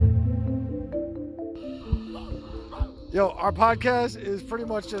Yo, our podcast is pretty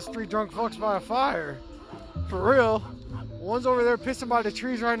much just three drunk fucks by a fire. For real. One's over there pissing by the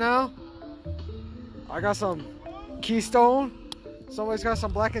trees right now. I got some Keystone. Somebody's got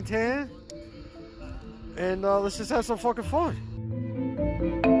some Black and Tan. And let's just have some fucking fun.